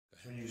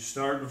when you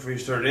start, before you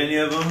start any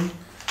of them,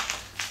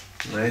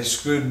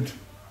 nice good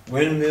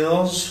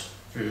windmills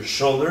for your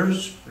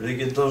shoulders. Really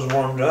get those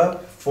warmed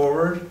up,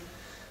 forward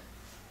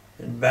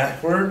and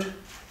backward.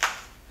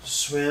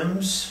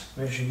 Swims,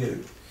 make sure you get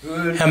a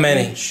good. How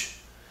many? Reach.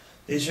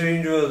 These are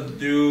you can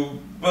do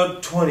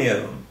about 20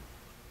 of them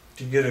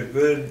to get a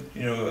good,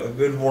 a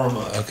good warm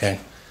up. Okay.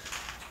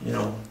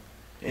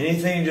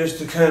 Anything just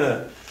to kind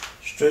of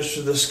stretch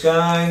to the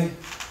sky,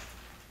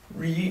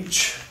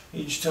 reach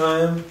each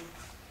time.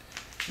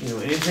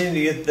 Anything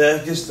to get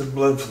that gets the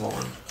blood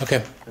flowing.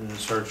 Okay. And then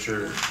starts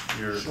your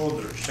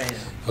shoulders. Bam.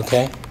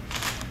 Okay.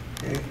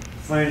 Okay.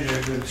 Find you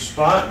a good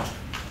spot.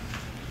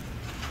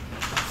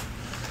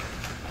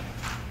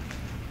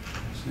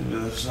 To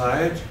the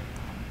side.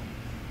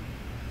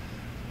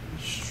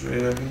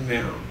 Straight up and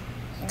down.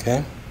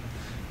 Okay.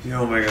 If you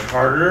want to make it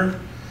harder.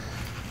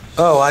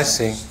 Oh, I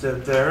see.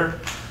 Step there.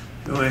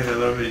 If you want to make it a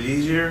little bit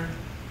easier.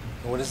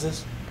 What is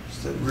this?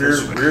 Step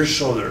rear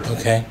shoulder.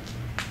 Okay.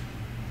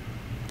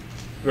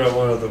 Grab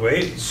one of the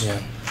weights.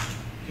 Yeah.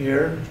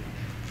 Here.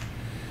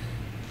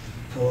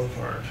 Pull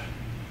apart.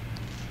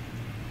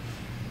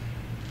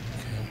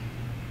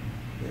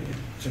 Okay.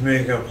 To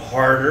make them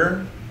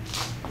harder,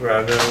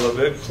 grab it a little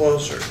bit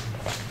closer.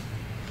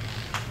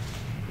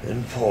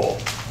 And pull.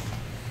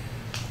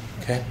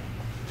 Okay.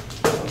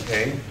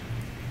 Okay.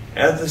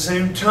 At the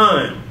same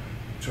time,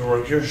 to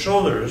work your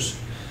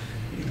shoulders,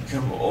 you can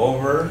come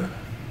over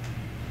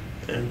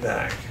and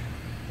back.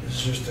 This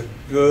is just a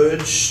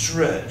good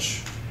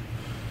stretch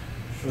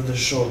for the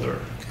shoulder.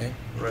 Okay.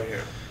 Right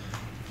here.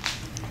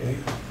 Okay.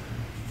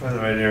 Find the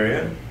right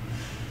area.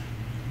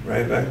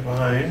 Right back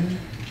behind.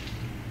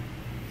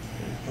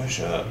 And push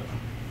up.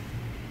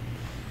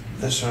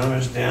 This arm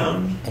is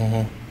down.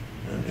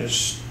 Mm-hmm. And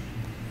just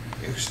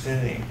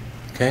extending.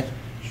 Okay.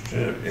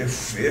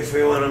 If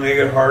we want to make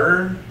it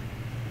harder,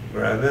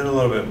 grab in a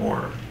little bit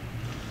more.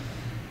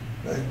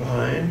 Back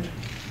behind.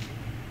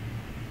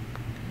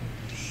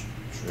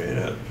 Straight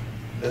up.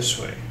 This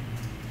way.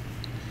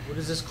 What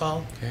is this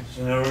called? Okay.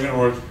 So now we're going to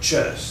work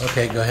chest.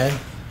 Okay, go ahead.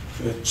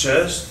 Good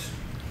chest.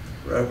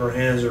 Wrap our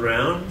hands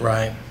around.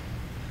 Right.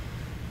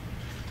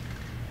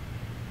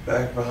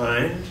 Back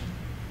behind.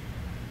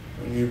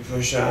 When you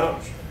push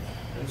out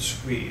and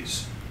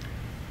squeeze.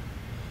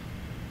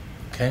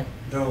 Okay.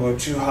 Don't go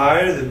too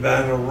high, the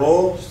back will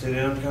roll. Stay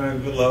down kind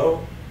of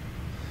low.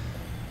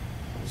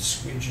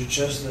 Squeeze your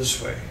chest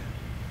this way.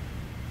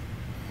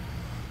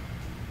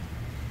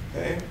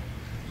 Okay?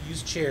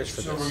 Use chairs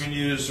for So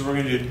this. we're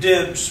gonna do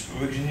dips,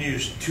 but we can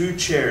use 2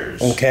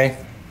 chairs. Okay.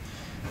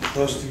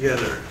 Close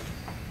together.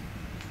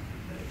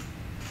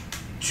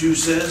 2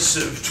 sets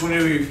of 20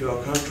 where you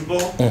feel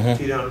comfortable. Mhm.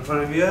 Feet out in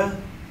front of you.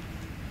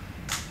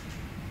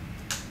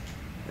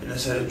 And a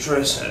set of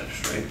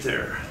triceps right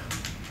there.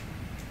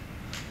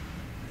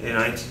 Okay,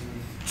 19,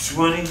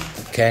 20.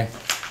 Okay.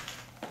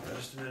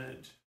 Rest a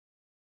minute.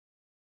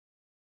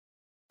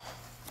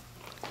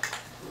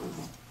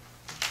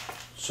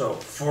 So,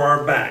 for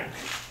our back,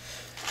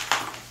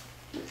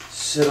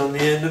 sit on the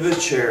end of a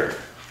chair.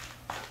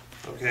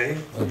 Okay?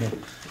 Okay.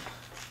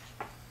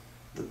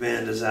 The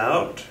band is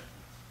out,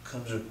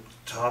 comes at the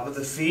top of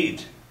the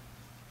feet,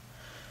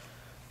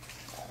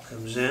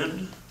 comes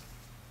in,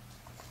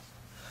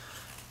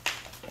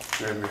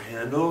 grab your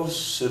handles,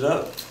 sit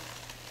up,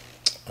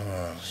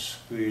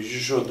 squeeze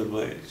your shoulder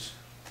blades.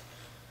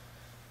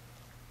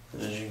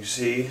 And as you can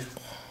see,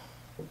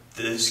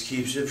 this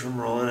keeps it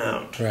from rolling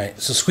out. Right.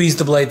 So squeeze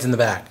the blades in the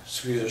back.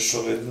 Squeeze the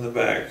shoulder blades in the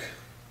back.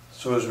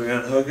 So as we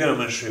unhook it, I'm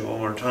going to show you one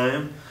more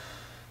time.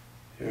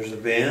 Here's the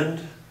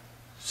band.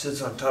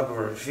 Sits on top of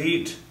our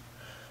feet,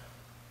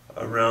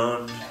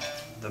 around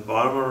the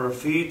bottom of our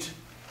feet,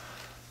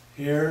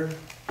 here,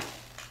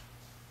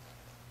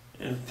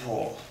 and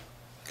pull.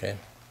 Okay.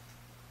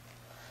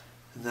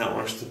 And that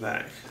works the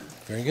back.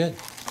 Very good.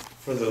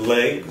 For the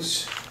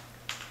legs,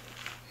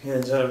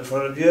 hands out in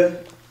front of you,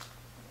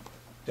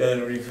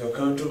 down where you feel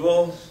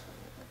comfortable,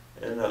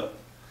 and up,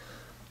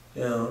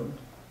 down,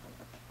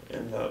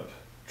 and up.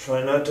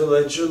 Try not to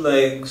let your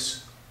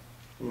legs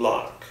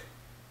lock.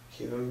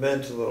 Keep them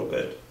bent a little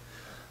bit.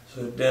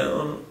 So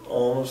down,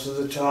 almost to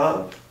the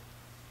top,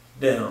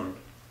 down,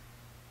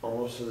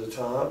 almost to the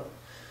top,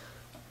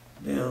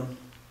 down,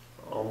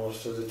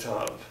 almost to the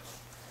top.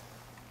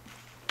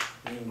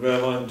 You can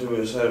grab onto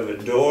a side of a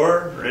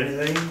door or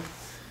anything,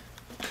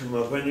 come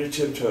up on your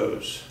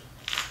tiptoes.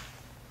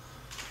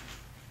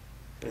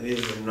 And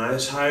these are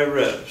nice high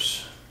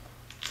reps,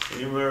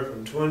 anywhere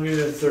from 20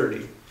 to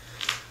 30.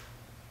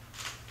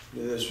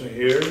 Do this right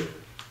here.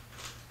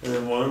 And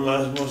then one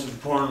last most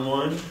important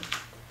one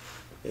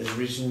is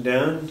reaching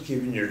down,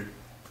 keeping your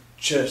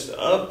chest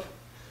up,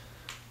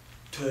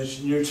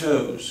 touching your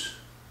toes.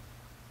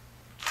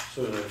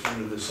 So as I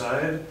come to the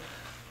side,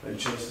 my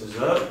chest is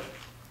up,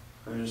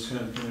 I'm just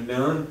kind of coming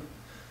down,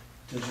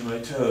 touching my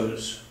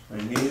toes. My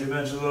knees are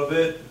bent a little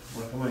bit,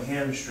 work on my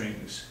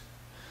hamstrings.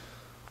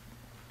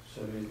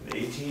 So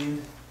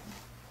 18,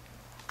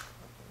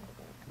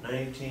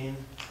 19,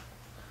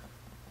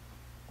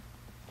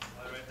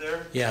 right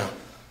there? Yeah.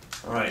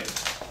 All right.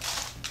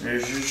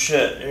 Here's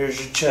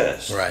your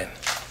chest. Right.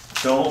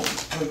 Don't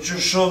put your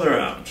shoulder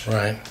out.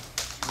 Right.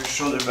 Your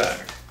shoulder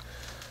back.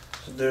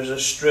 So there's a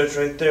stretch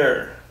right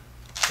there.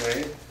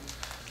 Okay?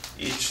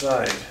 Each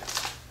side.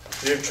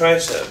 Your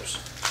triceps.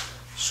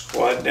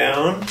 Squat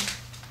down.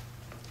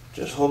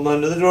 Just hold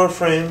on to the door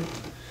frame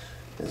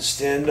and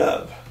stand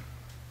up.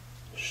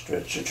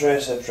 Stretch your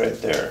triceps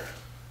right there.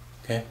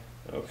 Okay.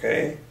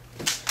 Okay?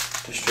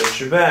 To stretch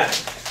your back.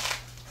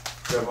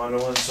 Grab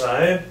onto one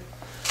side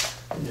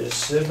and just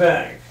sit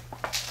back.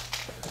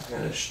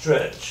 Kind of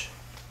stretch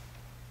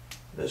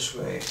this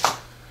way.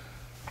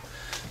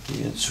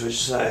 You can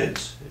switch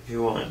sides if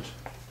you want.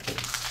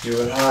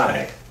 Do it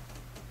high.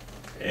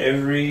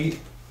 Every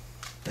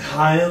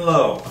high and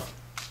low.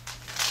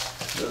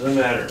 Doesn't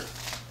matter.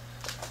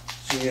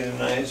 So you get a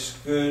nice,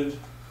 good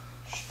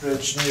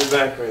stretch in your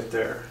back right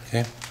there.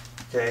 Okay.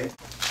 Okay.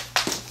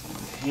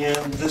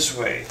 Hand this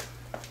way.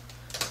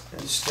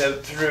 And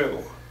step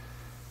through.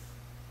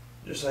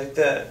 Just like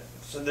that.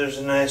 So there's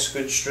a nice,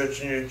 good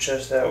stretch in your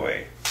chest that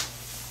way.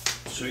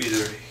 So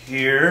either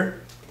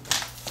here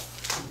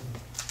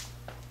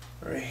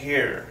or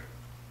here.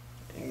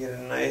 And get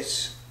a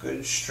nice,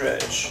 good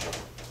stretch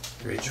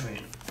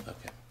between.